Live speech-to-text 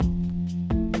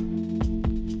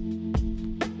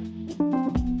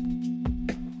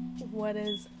What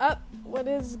is up? What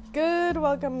is good?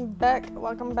 Welcome back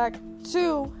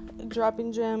to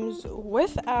Dropping Gems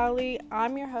with Allie.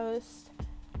 I'm your host,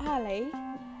 Allie,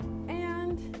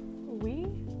 and we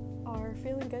are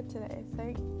feeling good today.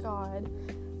 Thank God.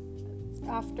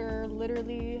 After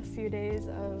literally a few days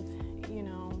of,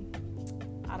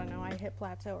 I don't know, I hit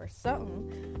plateau or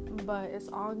something, but it's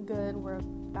all good. We're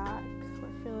back.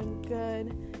 We're feeling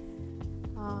good.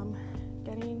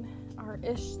 Getting our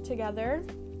ish together.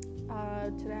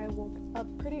 Today I woke up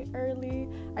pretty early.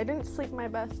 I didn't sleep my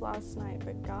best last night,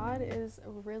 but God is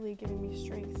really giving me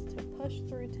strength to push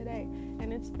through today,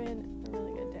 and it's been a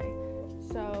really good day.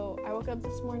 So I woke up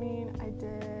this morning, I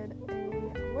did a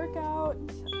workout,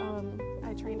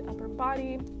 I trained upper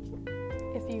body.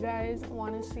 If you guys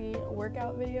want to see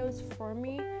workout videos from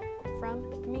me,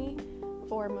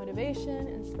 for motivation,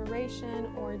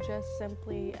 inspiration, or just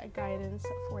simply a guidance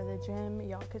for the gym,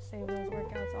 y'all could save those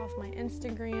workouts off my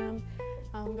Instagram.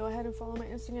 Go ahead and follow my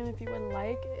Instagram if you would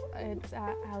like. It's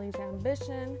at Allie's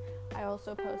Ambition. I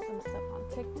also post some stuff on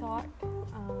TikTok.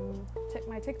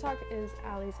 My TikTok is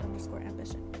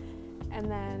Allie's_ambition. And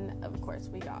then, of course,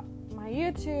 we got my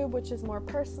YouTube, which is more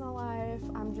personal life.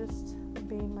 I'm just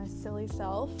being my silly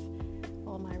self.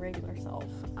 Well, my regular self.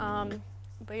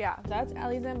 But yeah, that's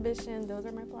Allie's Ambition. Those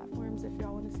are my platforms if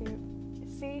y'all want to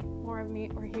see more of me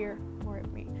or hear more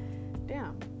of me.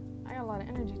 Damn, I got a lot of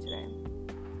energy today.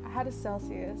 I had a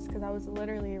Celsius because I was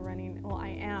literally I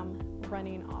am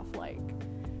running off like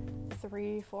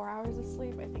 3-4 hours of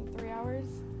sleep. I think 3 hours.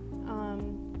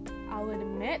 I'll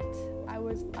admit I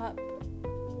was up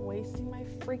wasting my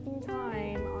freaking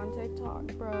time on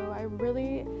TikTok, bro.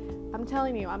 I'm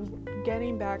telling you, I'm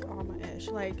getting back on my ish.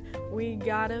 Like, we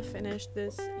gotta finish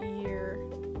this year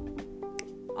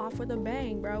off with a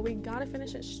bang, bro. We gotta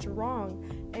finish it strong.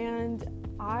 And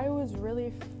I was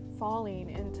really falling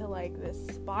into like this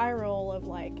spiral of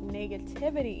like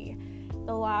negativity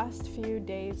the last few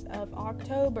days of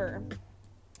October.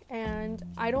 And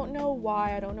I don't know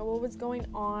why, I don't know what was going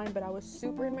on, but I was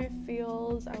super in my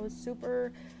feels. I was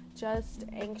super just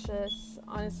anxious,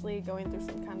 honestly, going through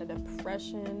some kind of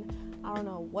depression. I don't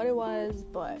know what it was,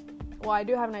 but, I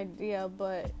do have an idea,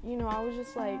 but, I was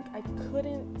just like, I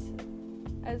couldn't,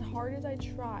 as hard as I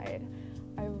tried,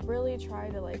 I really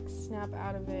tried to, like, snap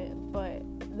out of it, but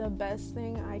the best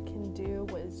thing I can do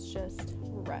was just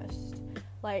rest.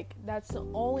 Like, that's the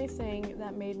only thing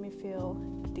that made me feel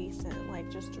decent,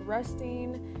 like, just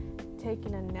resting,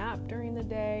 taking a nap during the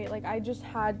day. Like, I just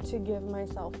had to give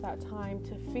myself that time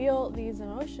to feel these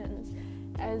emotions.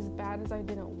 As bad as I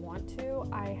didn't want to,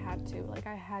 I had to. Like,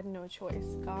 I had no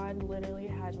choice. God literally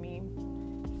had me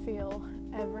feel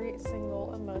every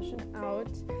single emotion out.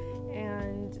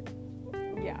 And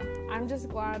yeah, I'm just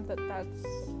glad that that's,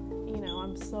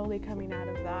 I'm slowly coming out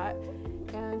of that.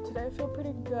 And today I feel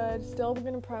pretty good. Still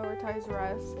going to prioritize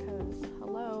rest because,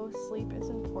 sleep is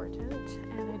important,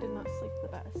 and I did not sleep the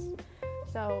best.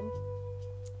 So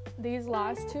these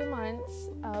last 2 months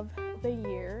of the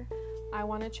year, I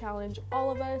want to challenge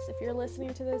all of us. If you're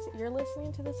listening to this, you're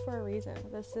listening to this for a reason.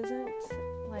 This isn't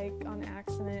like on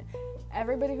accident.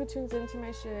 Everybody who tunes into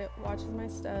my shit, watches my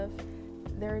stuff,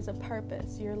 there is a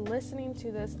purpose. You're listening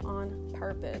to this on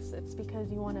purpose. It's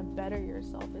because you want to better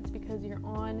yourself. It's because you're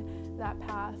on that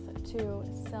path to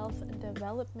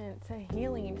self-development, to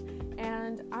healing.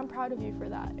 And I'm proud of you for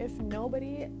that. If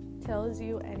nobody tells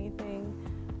you anything,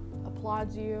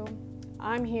 applauds you,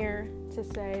 I'm here to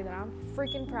say that I'm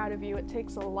freaking proud of you. It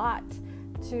takes a lot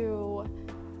to,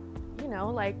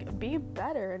 be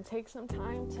better and take some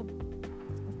time to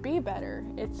be better.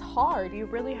 It's hard. You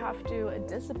really have to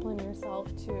discipline yourself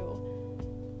to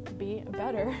be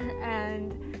better,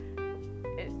 and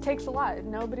it takes a lot.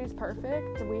 Nobody's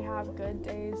perfect. We have good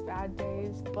days, bad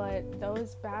days, but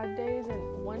those bad days,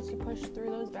 and once you push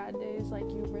through those bad days, like,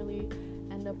 you really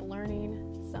end up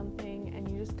learning something, and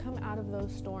you just come out of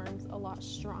those storms a lot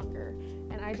stronger.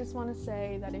 And I just want to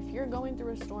say that if you're going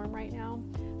through a storm right now,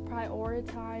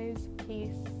 prioritize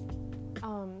peace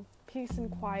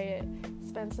and quiet.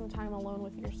 Spend some time alone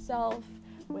with yourself,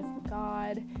 with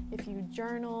God. If you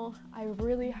journal, I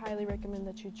really highly recommend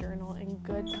that you journal in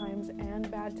good times and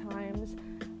bad times.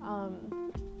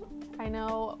 I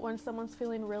know when someone's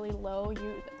feeling really low,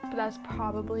 that's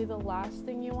probably the last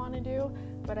thing you want to do,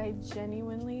 but I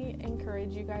genuinely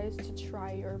encourage you guys to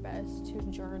try your best to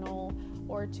journal,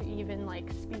 or to even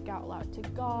like speak out loud to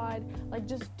God. Like,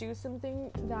 just do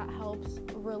something that helps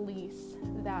release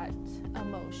that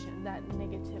emotion, that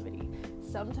negativity.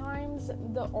 Sometimes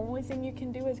the only thing you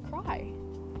can do is cry,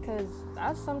 because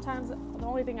that's sometimes the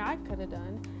only thing I could have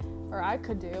done, or I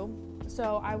could do.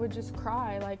 So I would just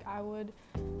cry. Like, I would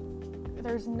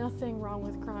there's nothing wrong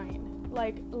with crying.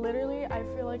 Like, literally, I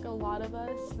feel like a lot of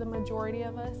us, the majority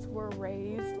of us, were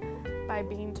raised by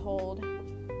being told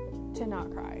to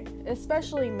not cry.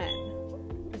 Especially men.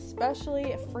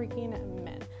 Especially freaking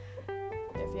men.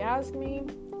 If you ask me,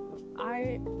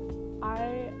 I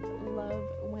love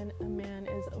when a man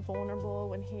is vulnerable,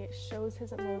 when he shows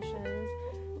his emotions,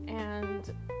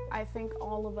 and I think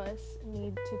all of us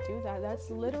need to do that. That's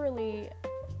literally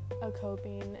a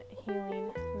coping,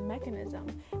 healing mechanism,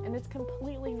 and it's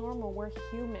completely normal. We're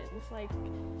humans. Like,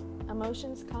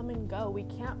 emotions come and go. We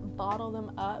can't bottle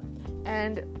them up,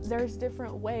 and there are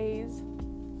different ways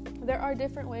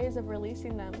of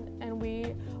releasing them, and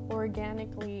we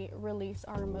organically release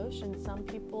our emotions. Some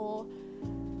people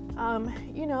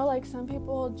some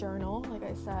people journal, like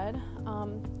I said.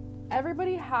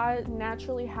 Everybody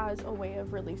naturally has a way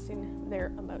of releasing their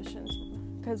emotions,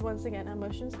 because once again,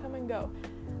 emotions come and go.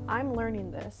 I'm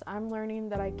learning this. I'm learning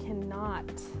that I cannot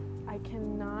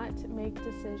make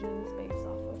decisions based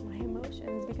off of my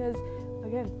emotions, because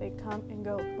again, they come and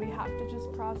go. We have to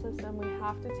just process them. We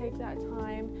have to take that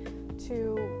time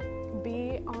to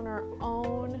be on our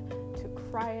own, to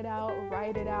cry it out,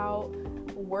 write it out,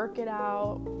 work it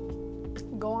out,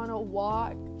 go on a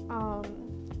walk,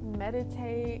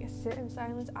 meditate, sit in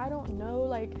silence. I don't know,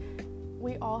 like,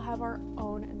 we all have our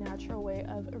own natural way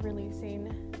of releasing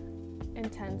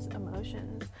intense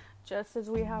emotions, just as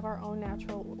we have our own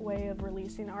natural way of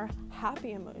releasing our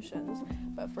happy emotions.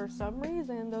 But for some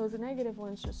reason, those negative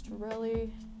ones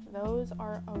those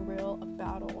are a real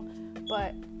battle.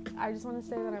 But I just want to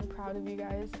say that I'm proud of you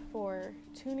guys for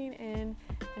tuning in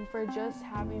and for just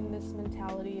having this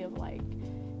mentality of, like,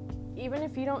 even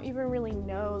if you don't even really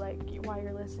know, like, why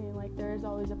you're listening, like, there's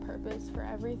always a purpose for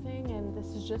everything, and this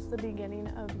is just the beginning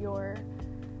of your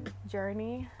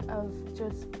journey of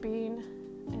just being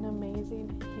an amazing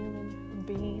human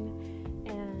being.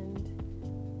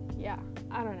 And yeah,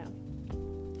 I don't know.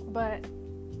 But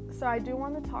so I do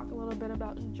want to talk a little bit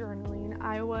about journaling.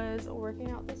 I was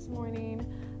working out this morning.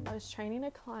 I was training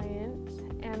a client,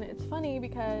 and it's funny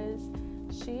because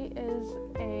she is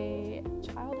a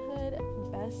childhood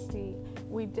bestie.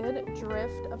 We did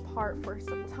drift apart for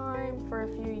some time, for a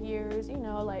few years.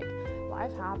 Like,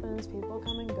 life happens, people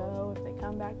come and go. If they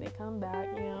come back, they come back,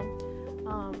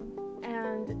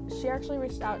 and she actually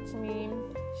reached out to me.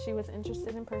 She was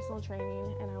interested in personal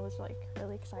training, and I was, like,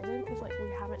 really excited because, like, we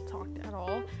haven't talked at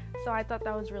all. So I thought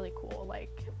that was really cool.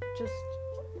 Like, just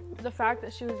the fact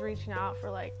that she was reaching out for,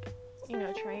 like,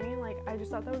 training, like, I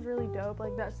just thought that was really dope.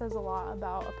 Like, that says a lot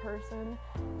about a person,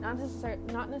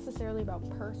 not necessarily about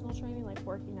personal training, like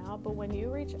working out, but when you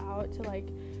reach out to, like,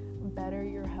 better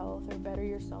your health or better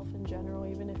yourself in general,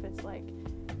 even if it's, like,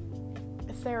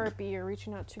 therapy, or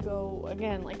reaching out to go,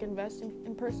 again, like, invest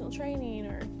in personal training,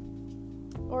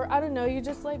 or I don't know, you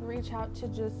just, like, reach out to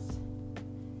just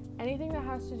anything that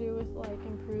has to do with, like,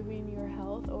 improving your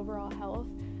health, overall health.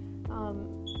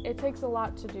 It takes a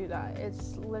lot to do that.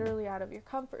 It's literally out of your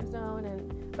comfort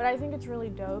zone, but I think it's really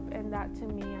dope. And that, to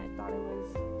me, I thought it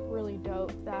was really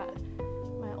dope that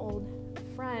my old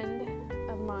friend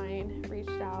of mine reached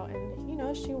out,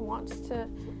 and she wants to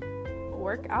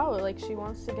work out, like, she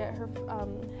wants to get her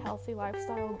healthy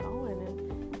lifestyle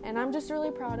going, and I'm just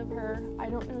really proud of her. I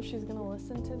don't know if she's gonna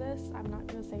listen to this. I'm not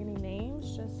gonna say any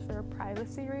names just for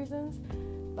privacy reasons,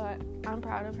 but I'm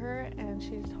proud of her, and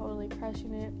she's totally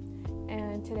crushing it.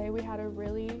 And today we had a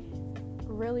really,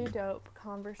 really dope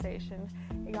conversation.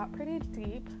 It got pretty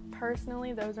deep.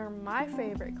 Personally, those are my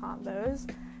favorite combos,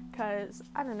 because,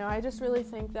 I don't know, I just really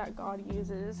think that God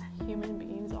uses human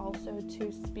beings also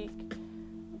to speak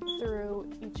through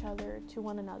each other to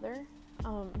one another.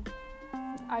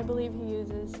 I believe he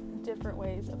uses different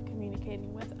ways of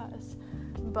communicating with us,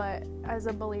 but as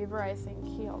a believer, I think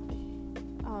he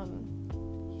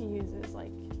uses,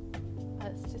 like,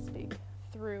 us to speak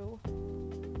through.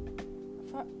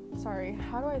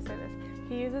 How do I say this?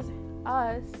 He uses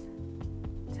us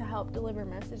to help deliver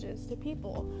messages to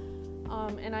people.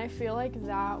 And I feel like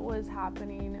that was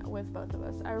happening with both of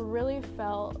us. I really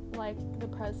felt like the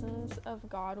presence of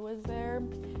God was there.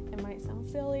 It might sound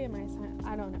silly,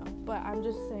 I don't know, but I'm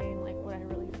just saying, like, what I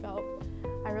really felt.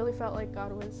 I really felt like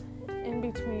God was in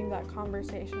between that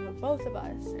conversation of both of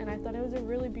us, and I thought it was a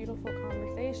really beautiful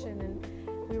conversation.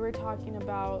 And we were talking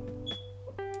about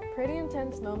pretty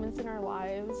intense moments in our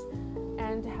lives,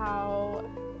 and how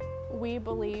we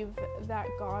believe that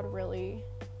God really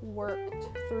worked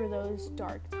through those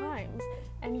dark times,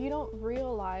 and you don't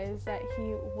realize that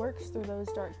he works through those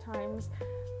dark times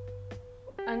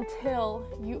until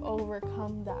you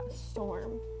overcome that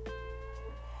storm.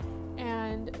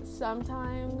 And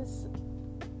sometimes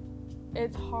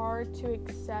it's hard to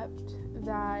accept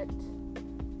that,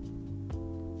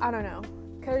 I don't know,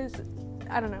 because,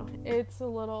 I don't know, it's a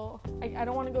little, I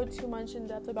don't want to go too much in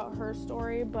depth about her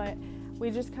story, but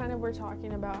we just kind of were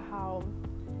talking about how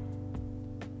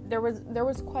there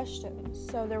was questions.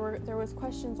 So there was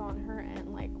questions on her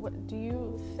end, like, what do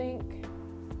you think,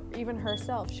 even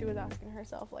herself, she was asking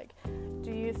herself, like,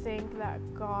 do you think that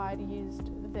God used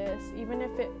this, even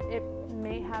if it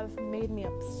may have made me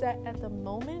upset at the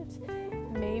moment,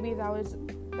 maybe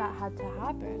that had to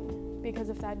happen, because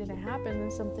if that didn't happen,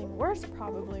 then something worse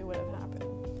probably would have happened.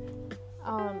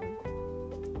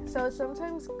 So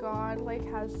sometimes God, like,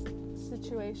 has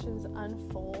situations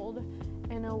unfold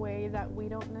in a way that we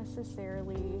don't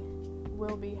necessarily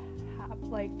will be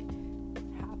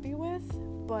happy with,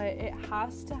 but it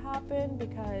has to happen,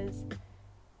 because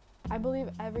I believe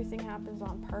everything happens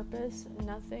on purpose.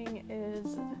 Nothing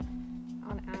is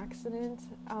on accident.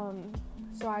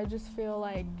 So I just feel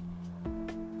like,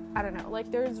 I don't know,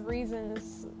 like, there's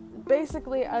reasons.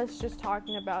 Basically, us just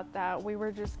talking about that, we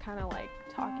were just kind of like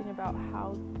talking about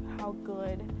how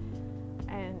good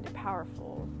and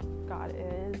powerful God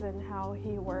is, and how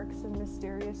he works in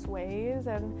mysterious ways.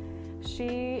 And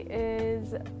she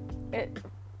is,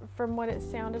 from what it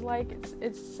sounded like,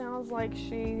 it sounds like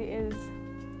she is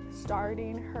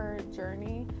starting her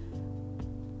journey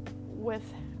with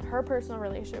her personal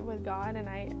relationship with God,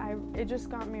 and it just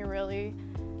got me really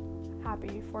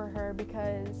happy for her,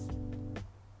 because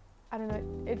I don't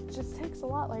know, it just takes a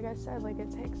lot, like I said, like,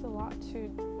 it takes a lot to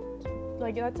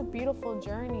like, that's a beautiful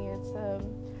journey. It's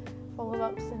full of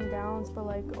ups and downs, but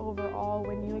like, overall,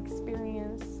 when you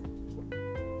experience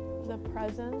the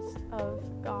presence of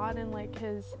God and like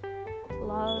his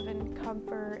love and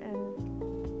comfort,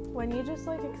 and when you just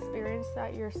like experience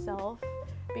that yourself,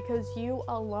 because you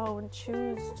alone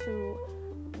choose to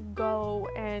go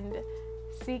and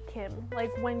seek him,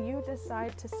 like, when you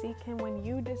decide to seek him, when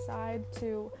you decide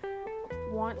to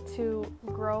want to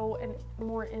grow a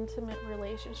more intimate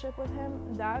relationship with him,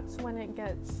 that's when it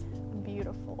gets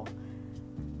beautiful.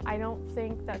 I don't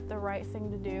think that the right thing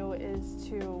to do is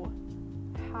to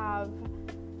have,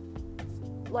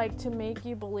 like, to make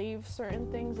you believe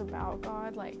certain things about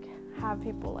God, like have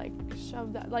people like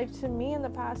shove that, like, to me in the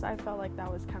past, I felt like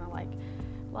that was kind of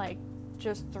like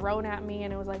just thrown at me,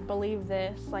 and it was like, believe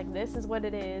this, like, this is what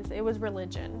it is. It was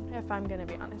religion, if I'm gonna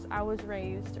be honest. I was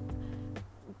raised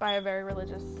by a very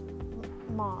religious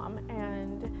mom,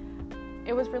 and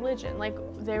it was religion, like,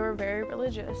 they were very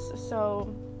religious.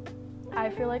 So I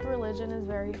feel like religion is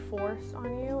very forced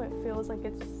on you. It feels like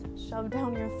it's shoved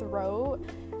down your throat,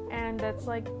 and that's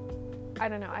like, I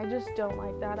don't know, I just don't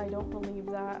like that. I don't believe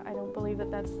that. I don't believe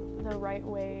that that's the right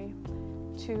way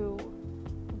to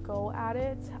go at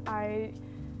it. I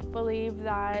believe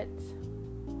that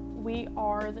we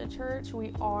are the church,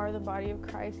 we are the body of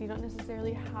Christ. You don't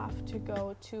necessarily have to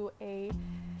go to a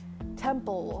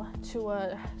temple, to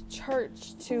a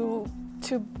church to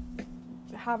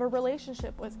have a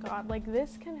relationship with God. Like,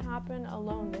 this can happen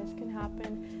alone. This can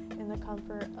happen in the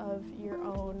comfort of your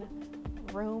own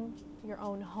room, your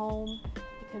own home.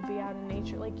 It could be out in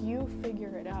nature. Like, you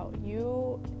figure it out.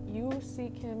 You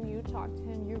seek him, you talk to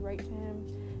him, you write to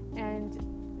him, and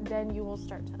then you will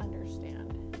start to understand.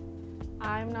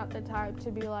 I'm not the type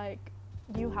to be like,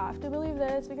 you have to believe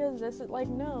this because this is, like,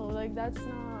 no, like, that's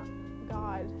not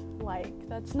God. Like,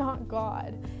 that's not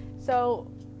God.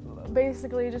 So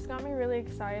basically, it just got me really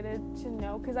excited to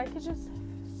know, because I could just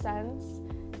sense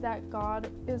that God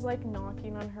is like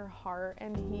knocking on her heart,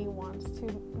 and he wants to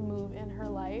move in her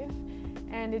life.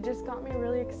 And it just got me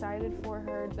really excited for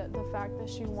her, that the fact that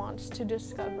she wants to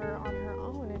discover on her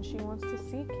own, and she wants to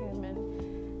seek him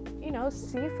and, you know,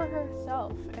 see for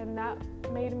herself. And that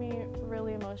made me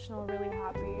really emotional, really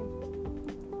happy.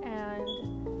 And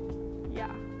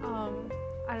yeah,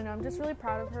 I don't know, I'm just really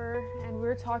proud of her. And we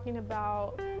were talking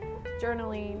about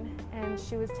journaling, and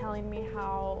she was telling me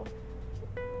how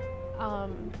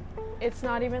it's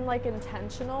not even like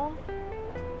intentional,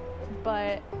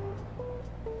 but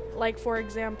like, for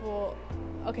example,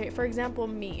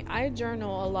 me, I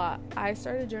journal a lot. I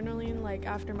started journaling like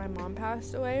after my mom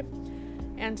passed away,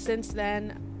 and since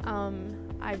then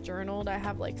I've journaled. I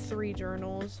have like 3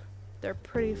 journals. They're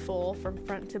pretty full from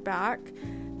front to back.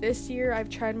 This year I've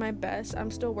tried my best.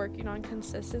 I'm still working on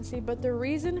consistency, but the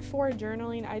reason for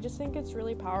journaling, I just think it's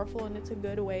really powerful, and it's a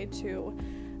good way to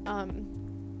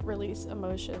release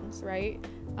emotions, right?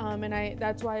 And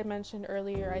that's why I mentioned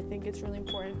earlier, I think it's really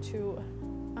important to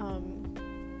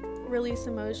release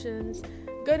emotions,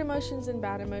 good emotions and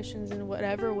bad emotions, in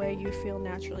whatever way you feel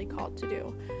naturally called to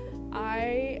do.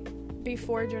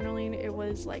 Before journaling, it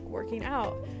was like working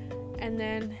out, And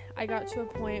then I got to a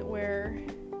point where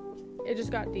it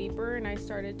just got deeper and I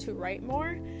started to write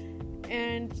more.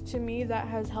 And to me, that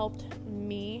has helped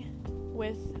me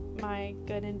with my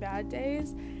good and bad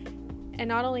days. And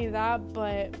not only that,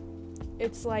 but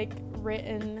it's like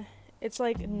written, it's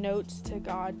like notes to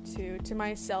God too, to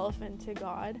myself and to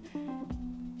God,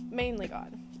 mainly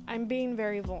God. I'm being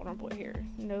very vulnerable here.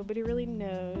 Nobody really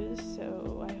knows,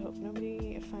 so I hope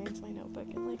nobody finds my notebook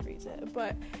and like reads it.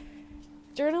 But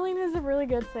journaling is a really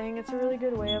good thing. It's a really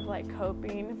good way of like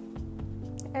coping.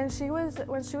 And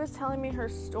when she was telling me her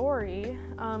story,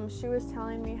 she was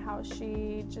telling me how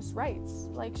she just writes.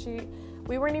 Like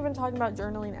we weren't even talking about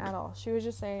journaling at all. She was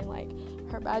just saying like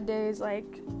her bad days,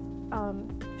 like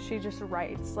she just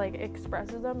writes, like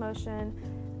expresses emotion,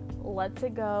 lets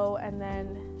it go, and then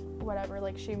whatever,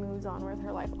 like she moves on with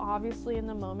her life. Obviously in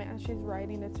the moment as she's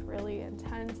writing, it's really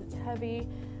intense, it's heavy,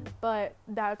 but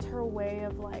that's her way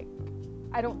of like,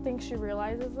 I don't think she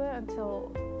realizes it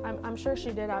until, I'm sure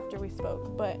she did after we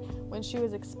spoke, but when she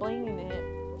was explaining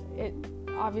it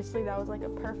obviously that was like a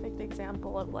perfect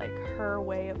example of like her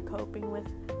way of coping with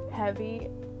heavy,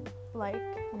 like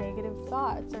negative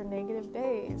thoughts or negative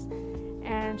days.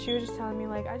 And she was just telling me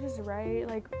like, I just write,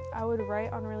 like I would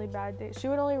write on really bad days. She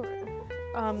would only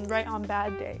write on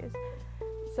bad days.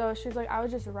 So she's like, I would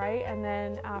just write, and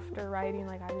then after writing,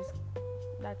 like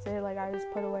that's it, like I just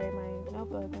put away my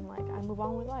notebook and like I move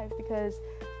on with life. Because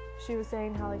she was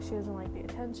saying how like she doesn't like the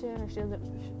attention, or she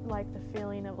doesn't like the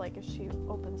feeling of like if she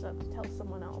opens up to tell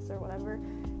someone else or whatever.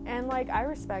 And like I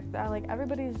respect that. Like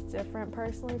everybody's different.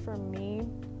 Personally for me,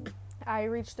 I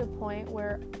reached a point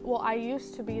where, well, I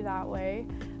used to be that way,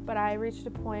 but I reached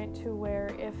a point to where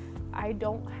if I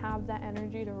don't have that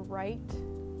energy to write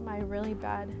my really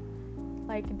bad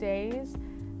like days,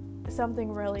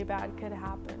 something really bad could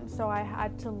happen. So I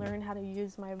had to learn how to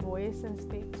use my voice and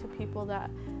speak to people that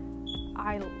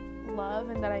I love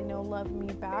and that I know love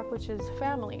me back, which is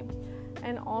family.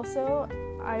 And also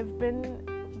I've been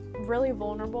really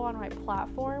vulnerable on my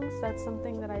platforms. That's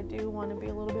something that I do want to be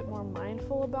a little bit more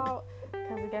mindful about,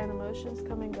 because again, emotions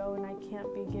come and go and I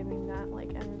can't be giving that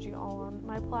like energy all on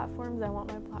my platforms. I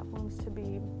want my platforms to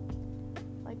be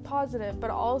like positive,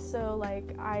 but also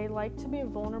like I like to be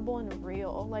vulnerable and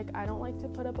real. Like I don't like to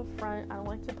put up a front, I don't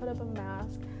like to put up a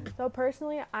mask. So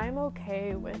personally, I'm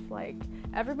okay with like,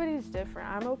 everybody's different.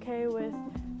 I'm okay with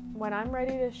when I'm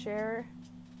ready to share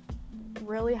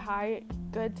really high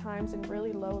good times and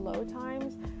really low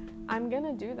times, I'm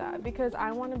gonna do that because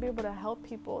I want to be able to help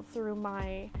people through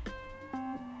my,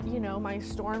 my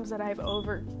storms that I've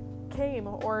overcame,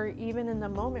 or even in the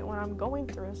moment when I'm going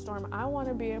through a storm, I want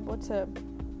to be able to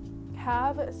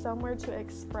have somewhere to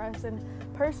express. And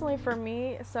personally for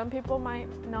me, some people might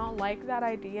not like that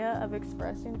idea of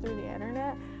expressing through the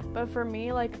internet, but for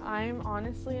me, like I'm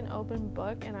honestly an open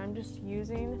book, and I'm just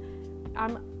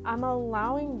I'm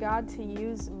allowing God to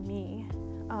use me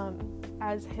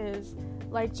as his,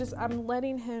 like, just I'm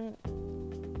letting him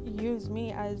use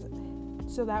me as,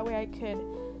 so that way I could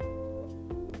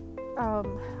how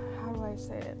do I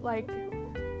say it, like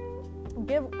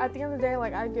give, at the end of the day,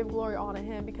 like I give glory all to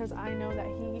him, because I know that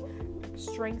he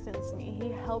strengthens me, he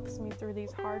helps me through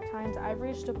these hard times. I've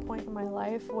reached a point in my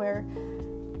life where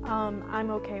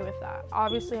I'm okay with that.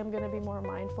 Obviously I'm going to be more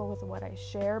mindful with what I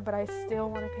share, but I still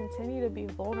want to continue to be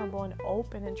vulnerable and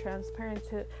open and transparent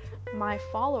to my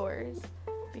followers,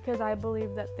 because I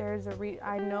believe that there's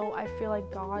I feel like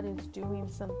God is doing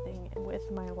something with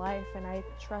my life, and I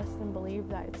trust and believe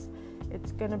that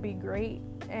it's going to be great.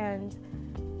 And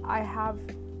I have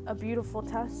a beautiful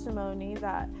testimony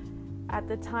that at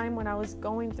the time when I was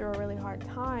going through a really hard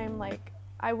time, like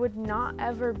I would not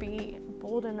ever be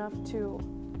bold enough to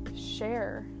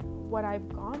share what I've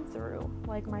gone through,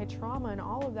 like my trauma and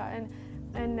all of that.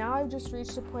 And now I've just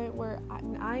reached a point where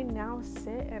I now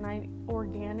sit and I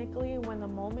organically, when the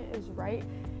moment is right,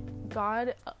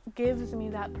 God gives me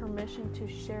that permission to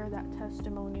share that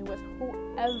testimony with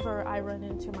whoever I run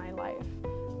into my life.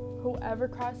 Whoever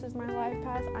crosses my life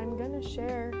path, I'm going to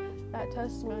share that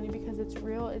testimony because it's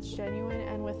real, it's genuine,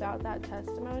 and without that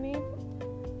testimony,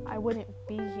 I wouldn't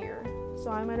be here.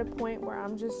 So I'm at a point where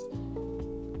I'm just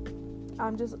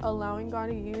allowing God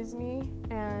to use me,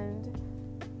 and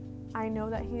I know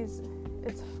that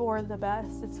it's for the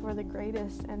best, it's for the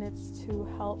greatest, and it's to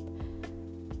help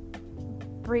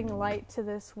bring light to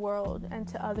this world and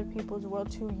to other people's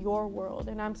world, to your world.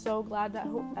 And I'm so glad that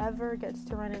whoever gets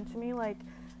to run into me, like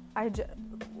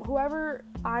whoever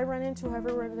I run into,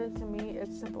 whoever runs into me,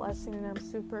 it's a blessing, and I'm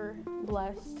super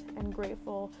blessed and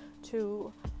grateful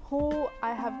to who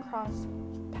I have crossed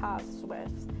paths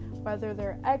with, whether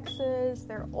they're exes,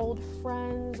 they're old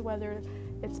friends, whether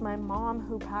it's my mom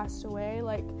who passed away.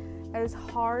 Like, as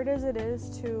hard as it is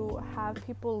to have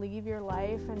people leave your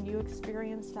life and you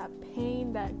experience that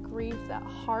pain, that grief, that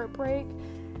heartbreak,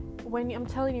 I'm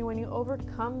telling you, when you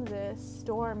overcome this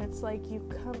storm, it's like you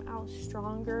come out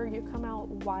stronger, you come out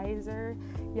wiser.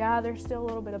 Yeah, there's still a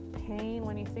little bit of pain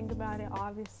when you think about it.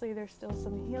 Obviously, there's still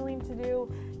some healing to do,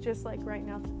 just like right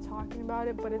now talking about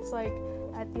it. But it's like,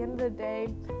 at the end of the day,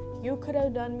 you could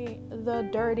have done me the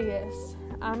dirtiest.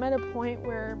 I'm at a point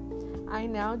where I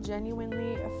now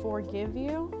genuinely forgive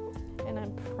you, and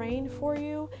I'm praying for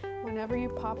you. Whenever you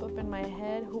pop up in my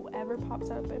head, whoever pops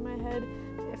up in my head,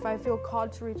 if I feel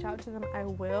called to reach out to them, I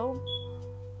will.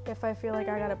 If I feel like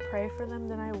I gotta pray for them,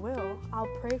 then I will. I'll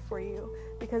pray for you,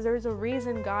 because there's a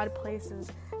reason God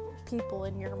places people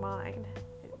in your mind.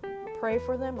 Pray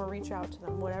for them or reach out to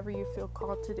them, whatever you feel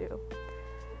called to do.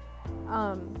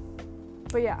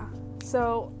 But yeah,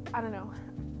 so I don't know.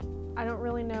 I don't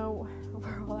really know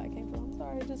where all that came from. I'm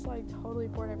sorry, I just like totally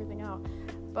poured everything out.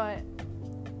 But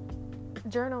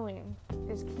journaling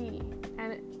is key,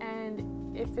 and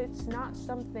if it's not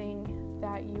something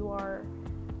that you are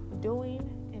doing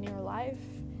in your life,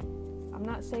 I'm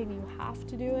not saying you have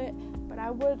to do it, but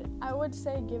I would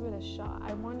say give it a shot.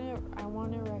 I want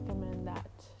to recommend that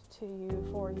to you,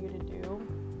 for you to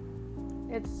do.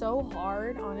 It's so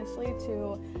hard, honestly,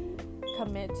 to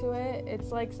commit to it.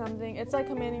 It's like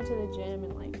committing to the gym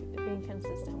and like being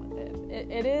consistent with it.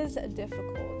 It is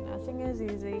difficult. Nothing is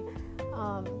easy.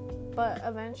 But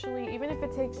eventually, even if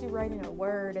it takes you writing a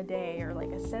word a day or like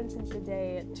a sentence a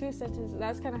day, 2 sentences,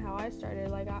 that's kind of how I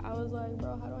started. Like, I was like,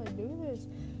 bro, how do I do this?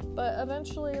 But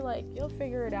eventually, like, you'll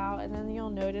figure it out, and then you'll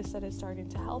notice that it's starting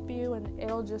to help you, and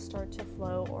it'll just start to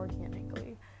flow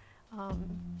organically.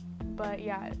 But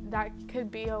yeah, that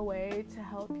could be a way to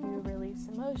help you release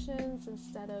emotions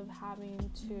instead of having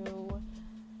to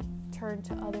turn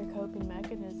to other coping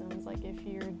mechanisms. Like, if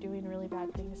you're doing really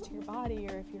bad things to your body,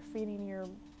 or if you're feeding your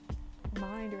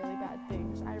mind really bad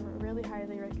things, I really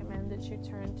highly recommend that you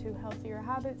turn to healthier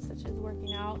habits, such as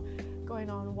working out, going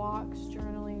on walks,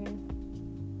 journaling.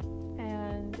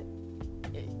 And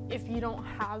if you don't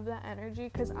have that energy,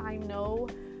 because I know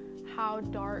how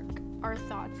dark our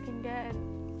thoughts can get,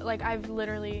 like, I've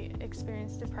literally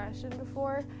experienced depression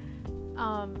before.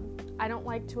 I don't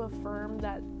like to affirm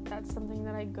that that's something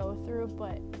that I go through,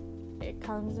 but it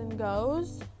comes and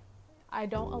goes. I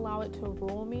don't allow it to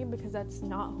rule me, because that's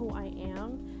not who I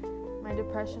am. My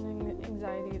depression and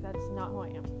anxiety, that's not who I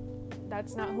am.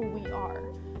 That's not who we are.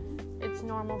 It's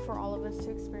normal for all of us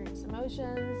to experience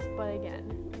emotions, but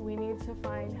again, we need to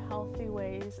find healthy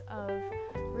ways of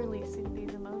releasing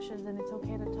these emotions, and it's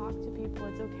okay to talk to people.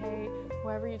 It's okay,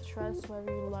 whoever you trust, whoever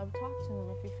you love, talk to them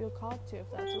if you feel called to, if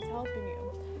that's what's helping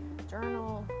you.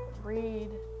 Journal, read.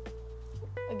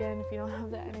 Again, if you don't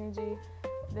have the energy,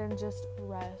 then just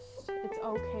rest. It's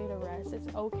okay to rest.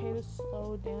 It's okay to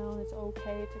slow down. It's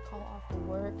okay to call off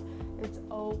work. It's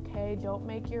okay. Don't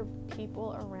make your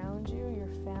people around you, your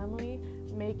family,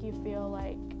 make you feel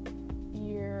like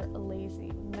you're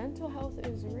lazy. Mental health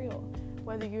is real,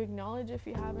 whether you acknowledge if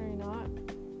you have it or not,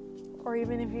 or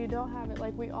even if you don't have it.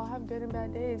 Like, we all have good and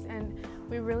bad days, and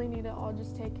we really need to all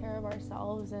just take care of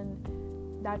ourselves, and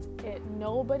that's it.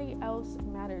 Nobody else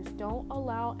matters. Don't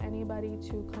allow anybody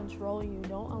to control you.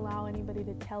 Don't allow anybody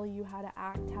to tell you how to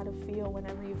act, how to feel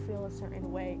whenever you feel a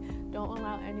certain way. Don't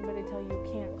allow anybody to tell you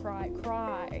can't cry.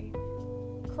 Cry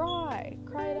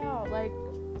it out. Like,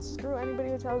 screw anybody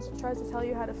who tries to tell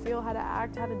you how to feel, how to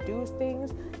act, how to do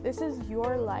things. This is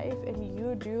your life, and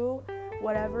you do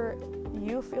whatever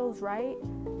you feels right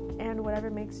and whatever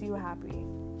makes you happy.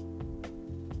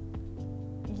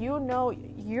 You know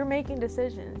you're making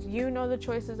decisions. You know the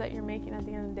choices that you're making at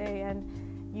the end of the day, and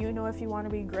you know if you want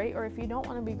to be great or if you don't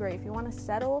want to be great. If you want to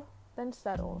settle, then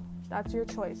settle. That's your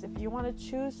choice. If you want to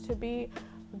choose to be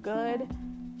good,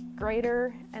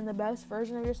 greater, and the best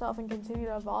version of yourself and continue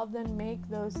to evolve, then make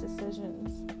those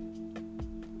decisions.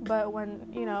 But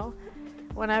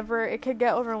whenever it could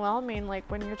get overwhelming, like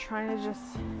when you're trying to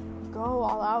just go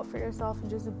all out for yourself and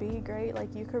just be great,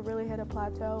 like you could really hit a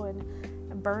plateau and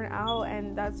burn out.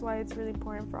 And that's why it's really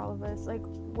important for all of us. Like,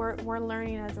 we're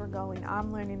learning as we're going.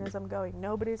 I'm learning as I'm going.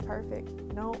 Nobody's perfect.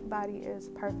 Nobody is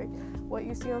perfect. What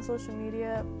you see on social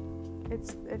media,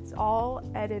 it's all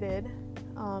edited.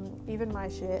 Even my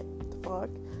shit. The fuck.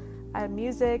 I have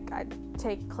music. I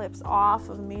take clips off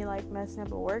of me like messing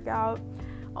up a workout.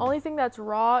 Only thing that's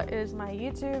raw is my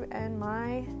YouTube and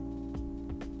my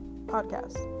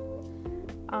podcast.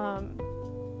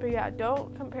 But yeah,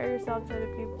 don't compare yourself to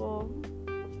other people.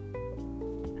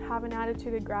 Have an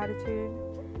attitude of gratitude,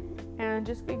 and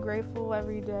just be grateful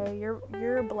every day.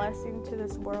 You're a blessing to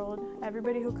this world.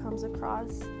 Everybody who comes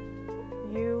across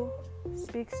you,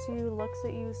 speaks to you, looks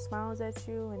at you, smiles at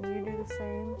you, and you do the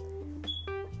same,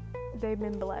 they've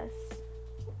been blessed.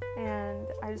 And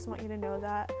I just want you to know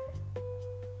that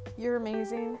you're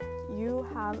amazing. You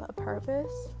have a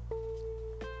purpose.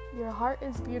 Your heart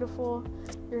is beautiful.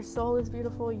 Your soul is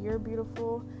beautiful. You're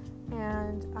beautiful.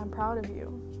 And I'm proud of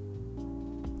you.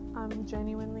 I'm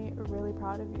genuinely really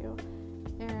proud of you.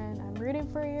 And I'm rooting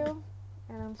for you.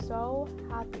 And I'm so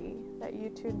happy that you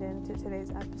tuned in to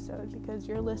today's episode, because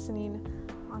you're listening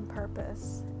on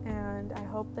purpose. And I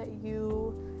hope that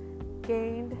you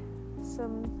gained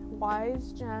some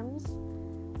wise gems,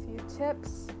 a few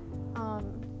tips.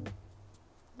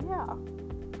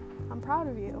 I'm proud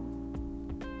of you.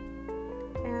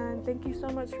 And thank you so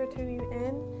much for tuning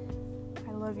in.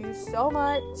 I love you so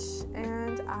much,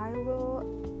 and I will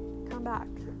come back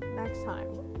next time.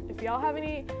 If y'all have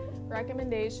any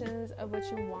recommendations of what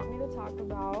you want me to talk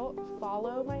about,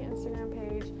 follow my Instagram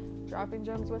page, Dropping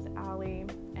Gems with Allie,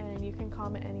 and you can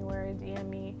comment anywhere and DM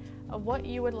me of what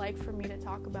you would like for me to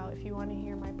talk about. If you want to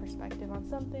hear my perspective on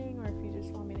something, or if you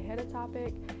just want me to hit a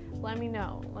topic, let me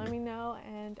know,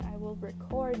 and I will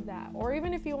record that. Or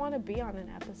even if you want to be on an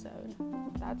episode,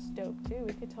 that's dope too.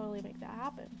 We could totally make that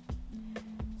happen.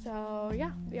 So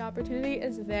yeah, the opportunity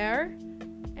is there,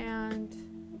 and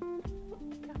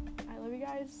yeah, I love you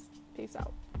guys. Peace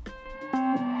out.